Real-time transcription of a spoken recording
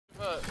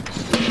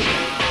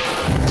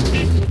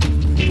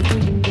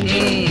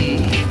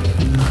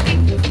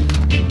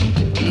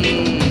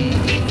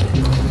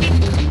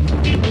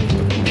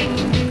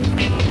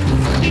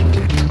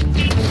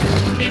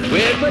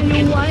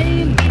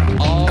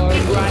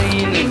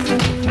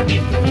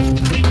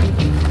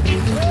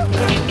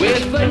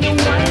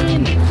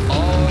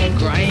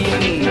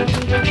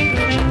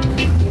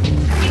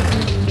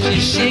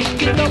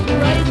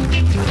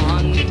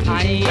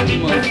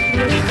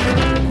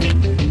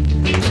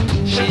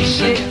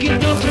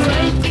it up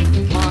right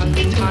on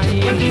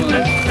time.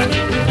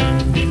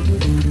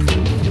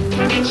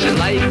 She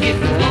like it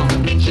long,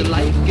 she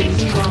like it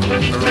strong.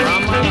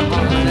 Ram her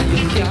hard and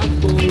you can't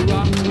go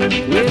wrong.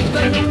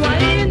 Whether you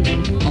whine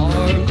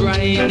or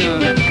grind,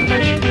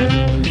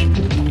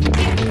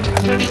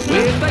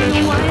 whether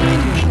you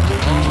whine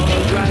or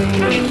grind,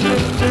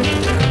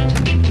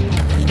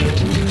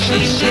 she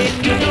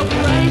shake it up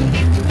right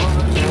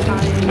on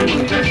time.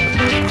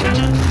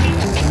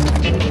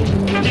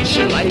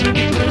 She like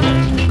it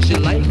rough, she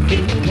like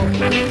it rough.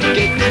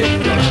 Get your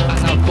brush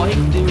and avoid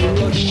the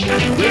rush.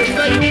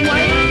 Whether you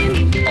whine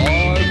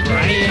or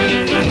grind,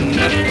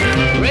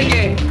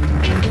 reggae.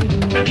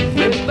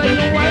 Whether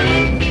you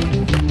whine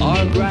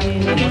or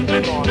grind,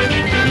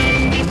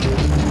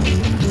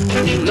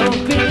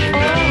 love it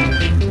all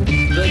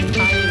the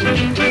time.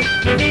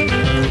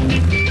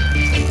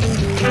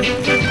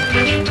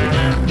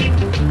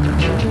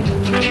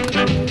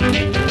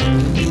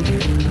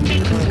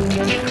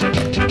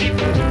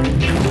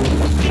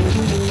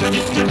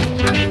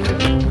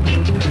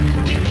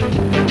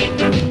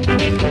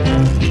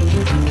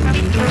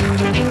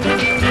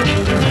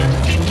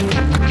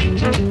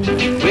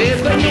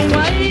 Whether you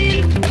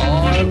whine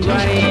or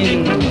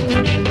grind,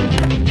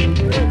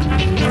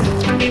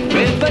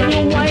 whether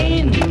you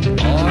whine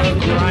or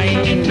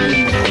grind,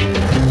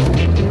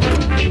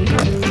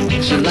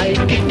 she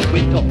like it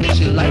wet up,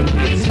 she like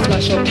it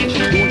splash up, she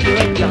don't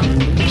work down,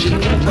 she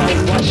never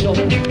wash up.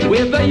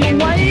 Whether you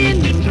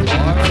whine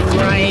or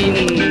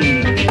grind,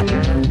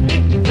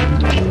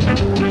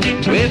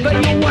 whether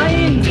you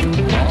whine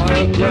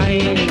or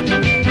grind,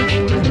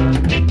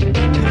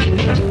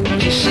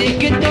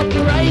 shake it up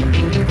right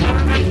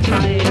on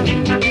time.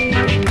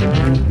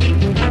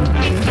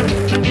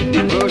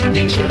 The first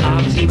thing she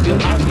asks if you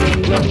have your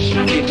brush.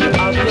 If you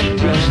have your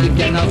brush, you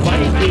can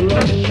avoid the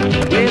rush.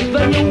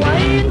 Whether you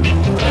whine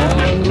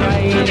or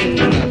grind,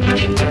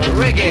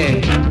 reggae.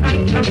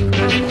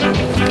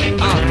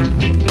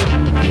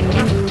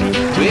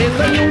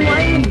 Whether you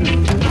whine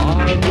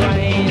or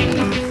grind.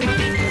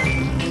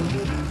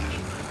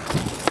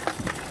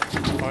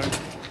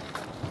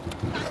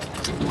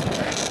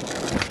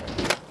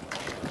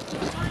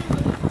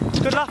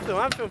 Good laugh though,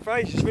 I'm feeling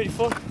great, it's really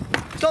fun.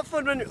 It's not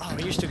fun when, I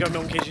used to go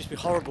on kids, it used to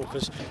be horrible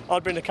because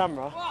I'd bring the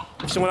camera,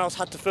 if someone else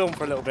had to film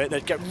for a little bit,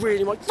 they'd get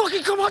really like,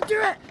 fucking come on, do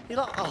it! You're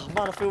like, oh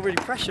man, I feel really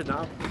pressured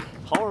now.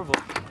 Horrible.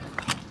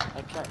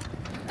 Okay.